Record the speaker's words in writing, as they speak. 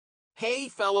Hey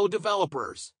fellow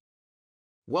developers!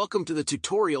 Welcome to the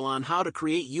tutorial on how to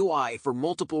create UI for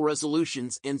multiple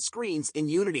resolutions and screens in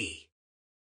Unity.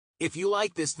 If you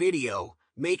like this video,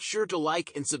 make sure to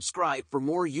like and subscribe for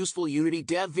more useful Unity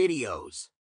dev videos.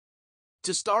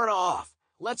 To start off,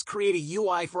 let's create a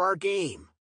UI for our game.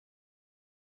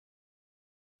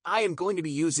 I am going to be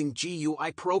using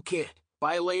GUI Pro Kit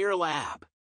by Layer Lab.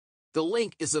 The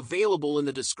link is available in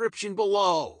the description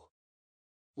below.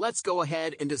 Let's go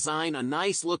ahead and design a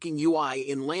nice looking UI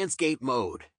in landscape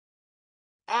mode.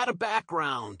 Add a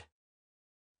background.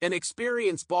 An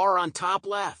experience bar on top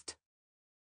left.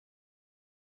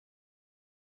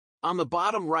 On the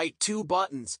bottom right, two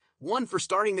buttons, one for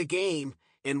starting the game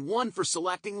and one for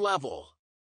selecting level.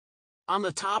 On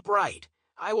the top right,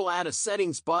 I will add a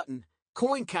settings button,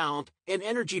 coin count, and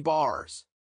energy bars.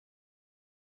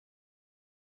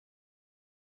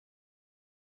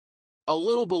 A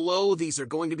little below these are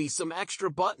going to be some extra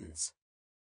buttons.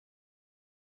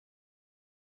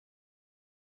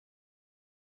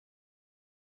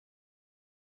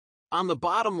 On the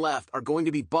bottom left are going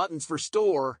to be buttons for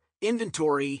store,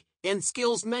 inventory, and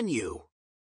skills menu.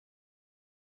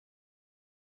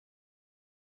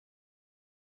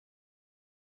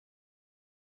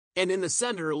 And in the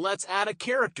center, let's add a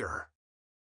character.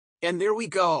 And there we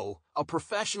go, a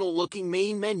professional-looking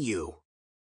main menu.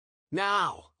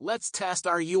 Now, let's test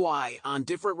our UI on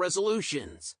different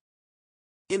resolutions.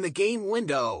 In the game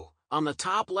window, on the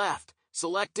top left,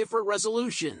 select different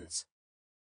resolutions.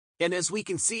 And as we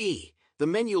can see, the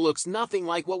menu looks nothing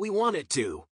like what we want it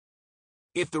to.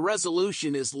 If the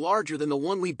resolution is larger than the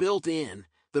one we built in,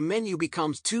 the menu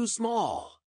becomes too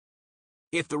small.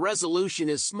 If the resolution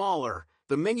is smaller,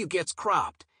 the menu gets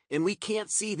cropped, and we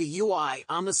can't see the UI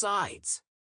on the sides.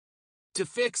 To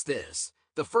fix this,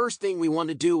 the first thing we want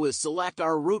to do is select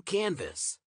our root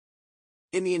canvas.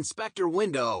 In the inspector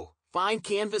window, find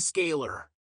Canvas Scaler.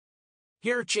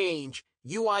 Here change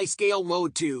UI Scale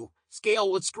Mode to Scale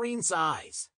with Screen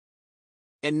Size.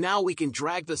 And now we can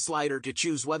drag the slider to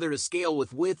choose whether to scale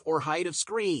with width or height of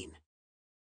screen.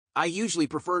 I usually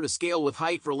prefer to scale with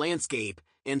height for landscape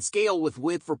and scale with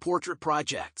width for portrait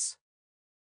projects.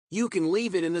 You can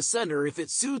leave it in the center if it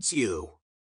suits you.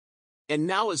 And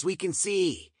now as we can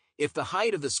see, if the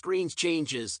height of the screens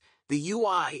changes, the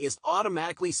UI is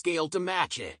automatically scaled to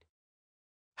match it.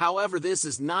 However, this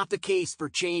is not the case for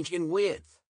change in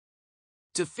width.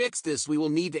 To fix this, we will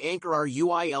need to anchor our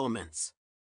UI elements.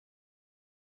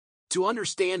 To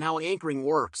understand how anchoring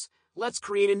works, let's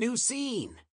create a new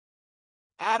scene.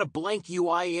 Add a blank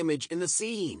UI image in the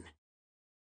scene.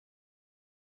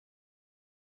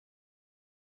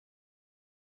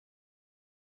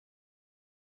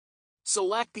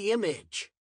 Select the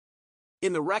image.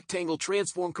 In the rectangle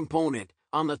transform component,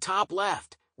 on the top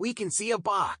left, we can see a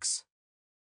box.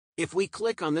 If we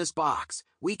click on this box,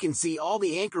 we can see all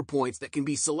the anchor points that can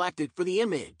be selected for the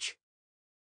image.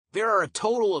 There are a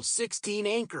total of 16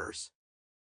 anchors.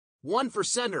 1 for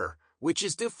center, which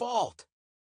is default.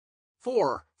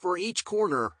 4 for each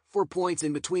corner, for points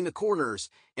in between the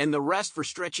corners, and the rest for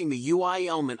stretching the UI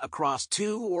element across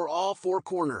 2 or all 4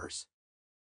 corners.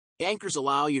 Anchors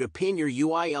allow you to pin your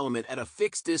UI element at a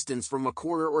fixed distance from a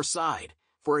corner or side.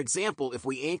 For example, if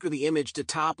we anchor the image to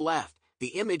top left, the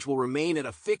image will remain at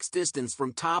a fixed distance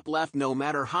from top left no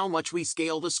matter how much we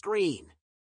scale the screen.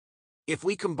 If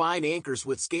we combine anchors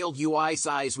with scaled UI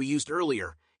size we used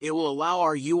earlier, it will allow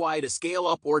our UI to scale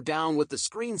up or down with the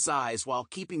screen size while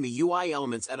keeping the UI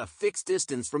elements at a fixed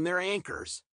distance from their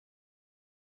anchors.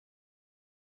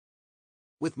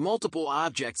 With multiple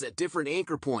objects at different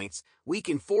anchor points, we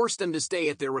can force them to stay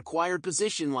at their required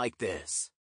position like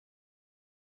this.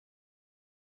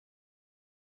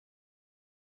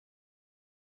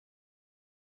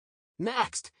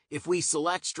 Next, if we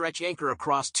select Stretch Anchor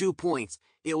across 2 points,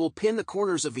 it will pin the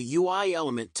corners of the UI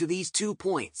element to these 2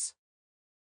 points.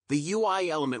 The UI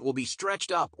element will be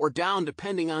stretched up or down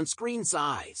depending on screen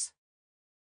size.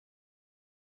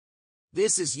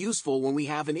 This is useful when we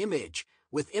have an image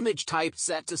with image type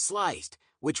set to sliced,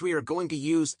 which we are going to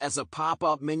use as a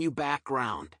pop-up menu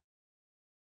background.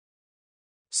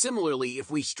 Similarly,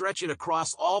 if we stretch it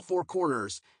across all 4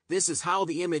 corners, this is how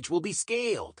the image will be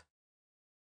scaled.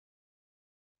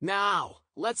 Now,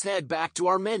 let's head back to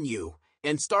our menu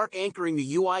and start anchoring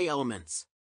the UI elements.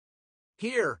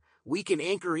 Here, we can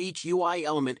anchor each UI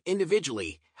element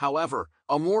individually. However,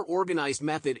 a more organized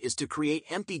method is to create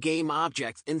empty game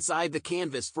objects inside the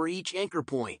canvas for each anchor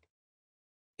point.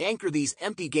 Anchor these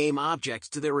empty game objects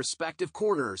to their respective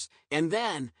corners, and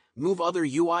then move other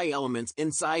UI elements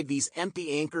inside these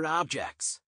empty anchored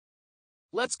objects.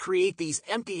 Let's create these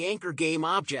empty anchor game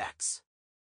objects.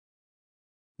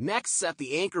 Next, set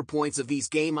the anchor points of these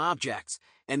game objects,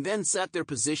 and then set their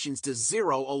positions to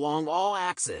 0 along all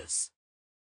axes.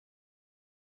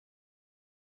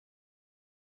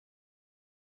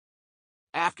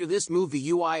 After this, move the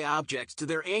UI objects to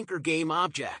their anchor game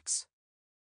objects.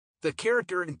 The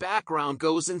character in background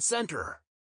goes in center.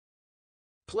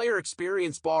 Player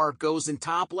experience bar goes in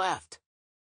top left.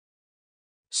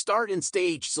 Start and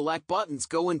stage select buttons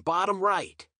go in bottom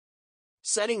right.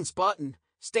 Settings button,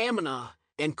 stamina,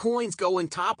 and coins go in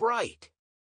top right.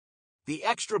 The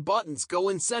extra buttons go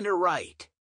in center right.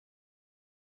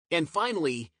 And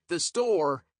finally, the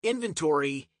store,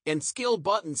 inventory, and skill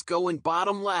buttons go in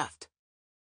bottom left.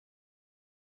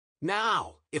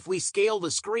 Now, if we scale the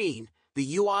screen,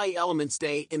 the UI elements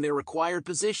stay in their required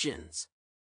positions.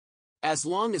 As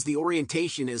long as the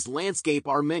orientation is landscape,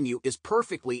 our menu is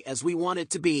perfectly as we want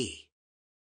it to be.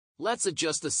 Let's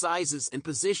adjust the sizes and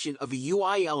position of the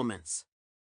UI elements.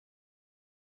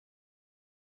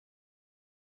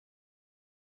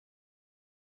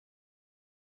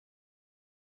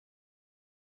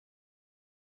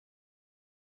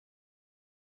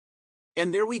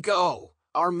 And there we go,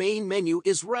 our main menu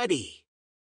is ready.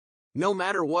 No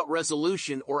matter what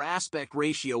resolution or aspect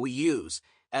ratio we use,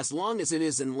 as long as it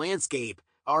is in landscape,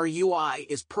 our UI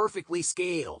is perfectly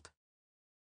scaled.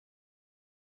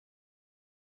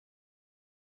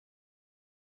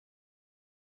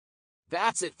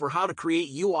 That's it for how to create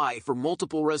UI for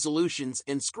multiple resolutions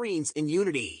and screens in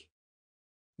Unity.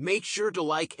 Make sure to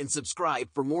like and subscribe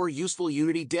for more useful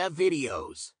Unity dev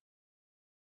videos.